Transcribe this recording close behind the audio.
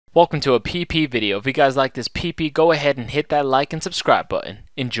Welcome to a PP video. If you guys like this PP, go ahead and hit that like and subscribe button.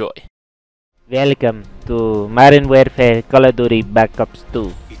 Enjoy. Welcome to Modern Warfare Call of Duty Black Ops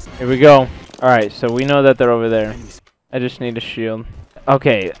 2. Here we go. Alright, so we know that they're over there. I just need a shield.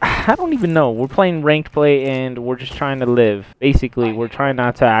 Okay, I don't even know. We're playing ranked play and we're just trying to live. Basically, we're trying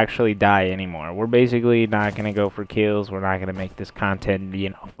not to actually die anymore. We're basically not going to go for kills. We're not going to make this content,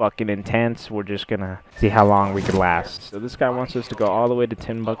 you know, fucking intense. We're just going to see how long we can last. So this guy wants us to go all the way to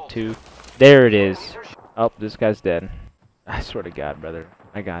Timbuktu. There it is. Oh, this guy's dead. I swear to God, brother.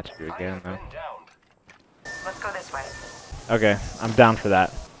 I got you again, though. Let's go this way. Okay, I'm down for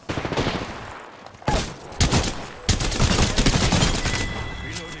that.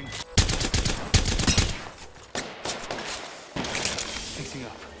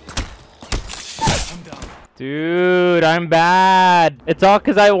 Dude, I'm bad. It's all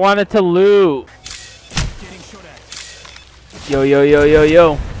because I wanted to loot. Yo, yo, yo, yo,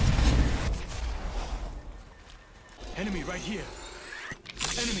 yo. Enemy right here.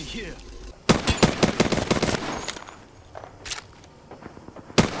 Enemy here.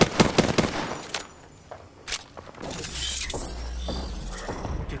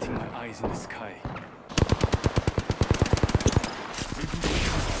 Getting my eyes in the sky.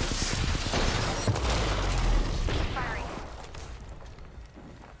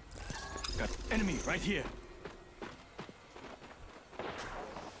 Got enemy right here.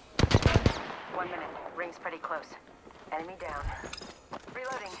 1 minute. Ring's pretty close. Enemy down.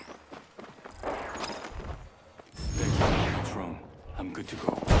 Reloading. Drone. I'm good to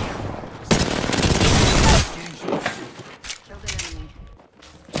go. Killed an enemy.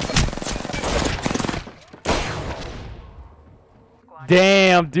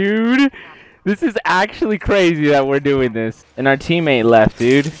 Damn, dude. This is actually crazy that we're doing this. And our teammate left,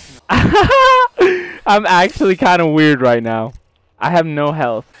 dude. I'm actually kind of weird right now. I have no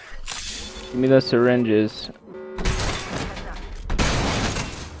health. Give me those syringes.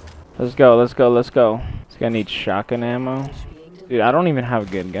 Let's go, let's go, let's go. This guy needs shotgun ammo. Dude, I don't even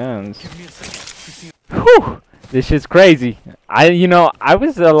have good guns. Whew! This shit's crazy. I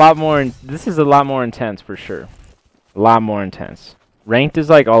was a lot more, this is a lot more intense for sure. A lot more intense. Ranked is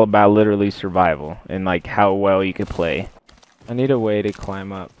like all about literally survival and like how well you can play. I need a way to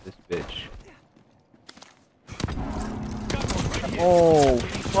climb up this bitch. Oh,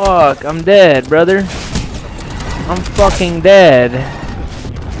 fuck. I'm dead, brother. I'm fucking dead.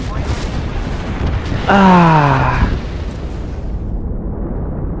 Ah.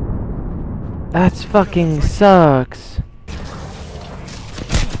 That's fucking sucks.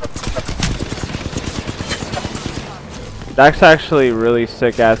 That's actually really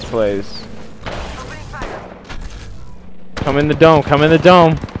sick ass plays. Come in the dome, come in the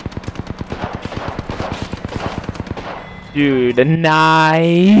dome. Dude,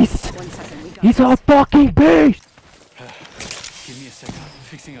 nice. He's a fucking beast. Give me a second.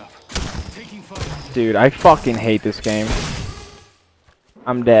 Fixing up. Taking fire. Dude, I fucking hate this game.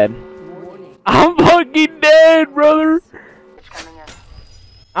 I'm dead. I'm fucking dead, brother.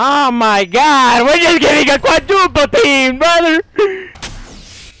 Oh my God, we're just getting a quadruple team, brother.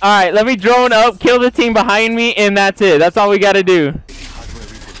 Alright, let me drone up, kill the team behind me, and that's it. That's all we gotta do. Enemy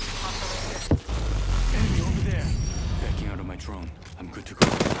over there. Backing out of my drone. I'm good to go.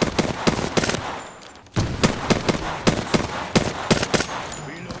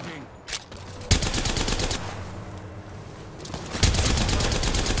 Reloading.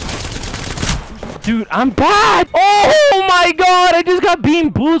 Dude, I'm bad! Oh my God, I just got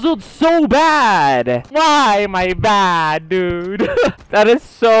beam boozled so bad! Why am I bad, dude? That is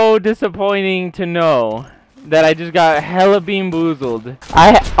so disappointing to know that I just got hella beam boozled.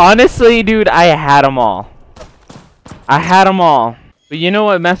 Honestly, dude, I had them all. I had them all. But you know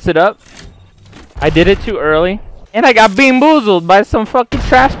what messed it up? I did it too early. And I got beam boozled by some fucking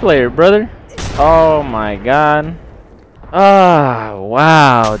trash player, brother. Oh my God. Ah,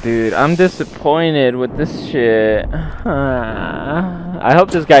 wow, dude. I'm disappointed with this shit. I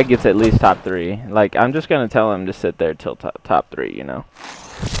hope this guy gets at least top 3. Like, I'm just gonna tell him to sit there till top 3, you know?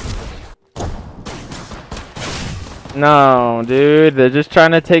 No, dude. They're just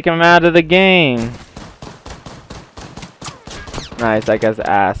trying to take him out of the game. Nice, that guy's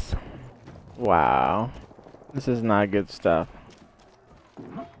ass. Wow. This is not good stuff.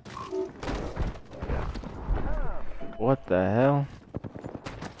 What the hell?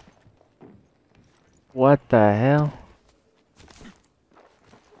 What the hell?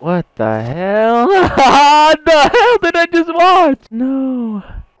 What the hell? What the hell did I just watch? No.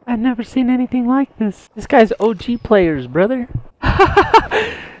 I've never seen anything like this. This guy's OG players, brother.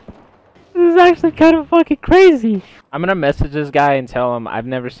 This is actually kind of fucking crazy. I'm gonna message this guy and tell him I've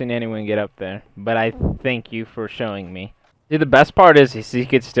never seen anyone get up there, but I thank you for showing me. Dude, the best part is he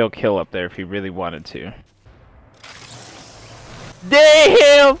could still kill up there if he really wanted to.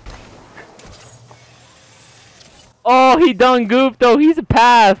 Damn! Oh, he done goofed though. He's a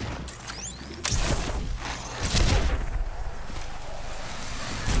path.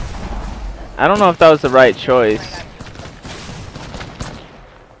 I don't know if that was the right choice.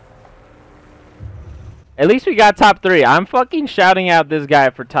 At least we got top 3. I'm fucking shouting out this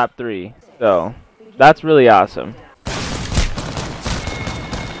guy for top 3. So, that's really awesome.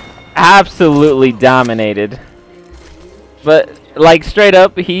 Absolutely dominated. But, like, straight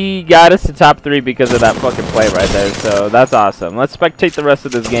up, he got us to top 3 because of that fucking play right there. So, that's awesome. Let's spectate the rest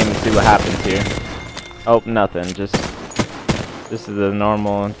of this game and see what happens here. Oh, nothing. Just, this is the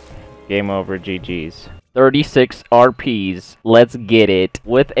normal game over, GG's. 36 RPs. Let's get it.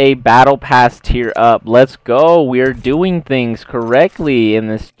 With a battle pass tier up. Let's go. We're doing things correctly in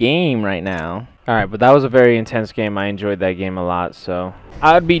this game right now. Alright, but that was a very intense game. I enjoyed that game a lot, so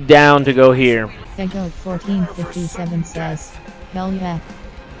I'd be down to go here. Ego1457 says, hell yeah.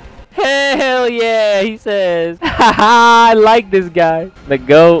 Hell yeah, he says. Haha, I like this guy. The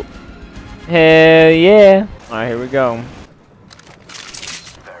GOAT. Hell yeah. Alright, here we go.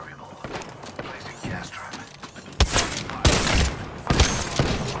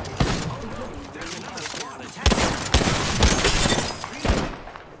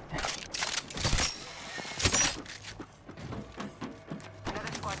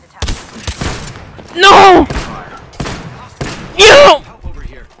 No! You!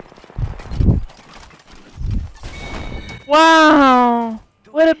 Wow!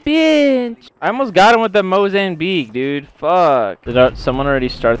 What a bitch! I almost got him with the Mozambique, dude. Fuck. Did someone already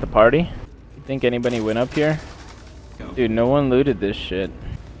start the party? You think anybody went up here? Dude, no one looted this shit.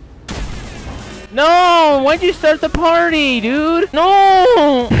 No! Why'd you start the party, dude?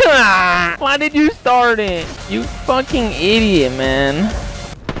 No! Why did you start it? You fucking idiot, man.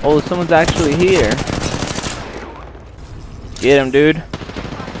 Oh, someone's actually here. Get him, dude. Yo,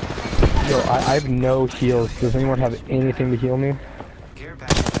 I have no heals. Does anyone have anything to heal me?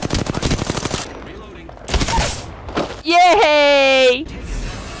 Yay!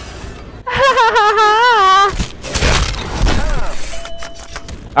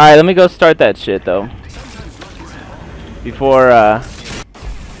 Alright, let me go start that shit, though. Before,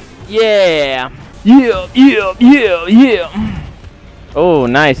 Yeah! Yeah! Oh,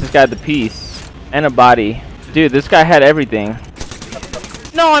 nice. This guy had the piece. And a body. Dude, this guy had everything.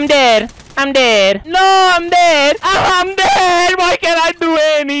 No, I'm dead. I'm dead. No, I'm dead. I'm dead. Why can't I do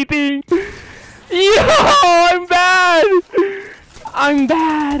anything? Yo, I'm bad. I'm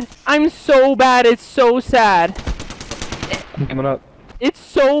bad. I'm so bad. It's so sad. I'm coming up. It's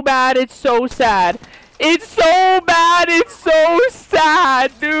so bad. It's so sad. It's so bad. It's so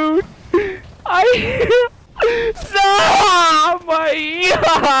sad, dude. No, my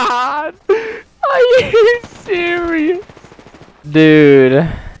God. Are you serious? Dude,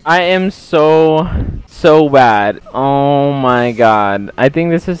 I am so bad. Oh my God. I think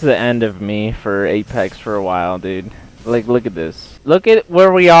this is the end of me for Apex for a while, dude. Like, look at this. Look at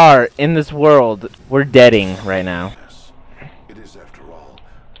where we are in this world. We're deading right now. It is, after all,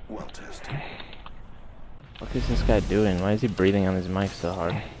 well tested. What is this guy doing? Why is he breathing on his mic so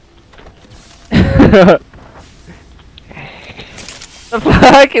hard? The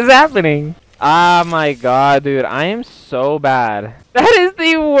fuck is happening? Ah, my God, dude. I am so bad. That is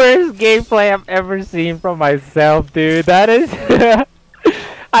the worst gameplay I've ever seen from myself, dude. That is...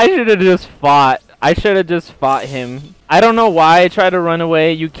 I should have just fought. I should have just fought him. I don't know why I tried to run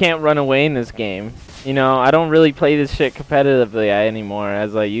away. You can't run away in this game. You know, I don't really play this shit competitively anymore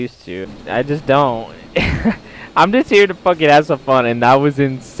as I used to. I just don't. I'm just here to fucking have some fun, and that was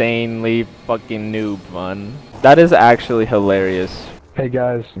insanely fucking noob fun. That is actually hilarious. Hey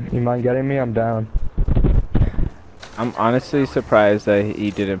guys, you mind getting me? I'm down. I'm honestly surprised that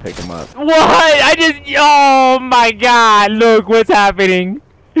he didn't pick him up. What? Oh my God, look what's happening.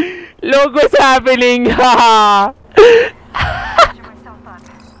 Look what's happening. Haha.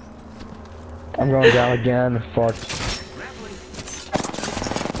 I'm going down again. Fuck.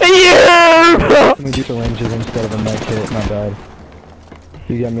 Yeah! Let me do the ranges instead of a med kit. Not bad.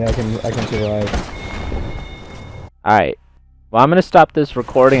 You get me? I can survive. Alright. Well, I'm going to stop this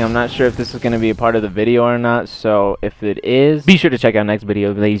recording. I'm not sure if this is going to be a part of the video or not, so if it is, be sure to check out next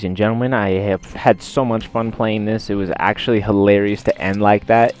video, ladies and gentlemen. I have had so much fun playing this. It was actually hilarious to end like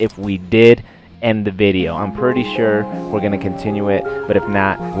that if we did end the video. I'm pretty sure we're going to continue it, but if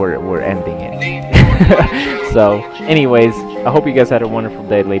not, we're ending it. So, anyways, I hope you guys had a wonderful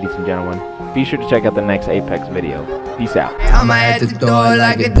day, ladies and gentlemen. be sure to check out the next Apex video. Peace out. I'ma at the door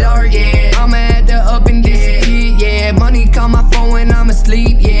like a dart, yeah. I'ma at the up and disappear, yeah. Money call my phone when I'm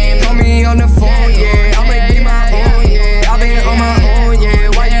asleep, yeah. Call me on the phone, yeah. I'ma get my own, yeah. I've been on my own, yeah.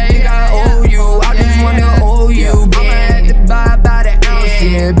 Why you think I owe you? I just wanna owe you, yeah. I'ma have to buy by the ounce,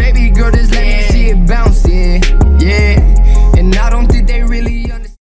 yeah. Baby girl, just let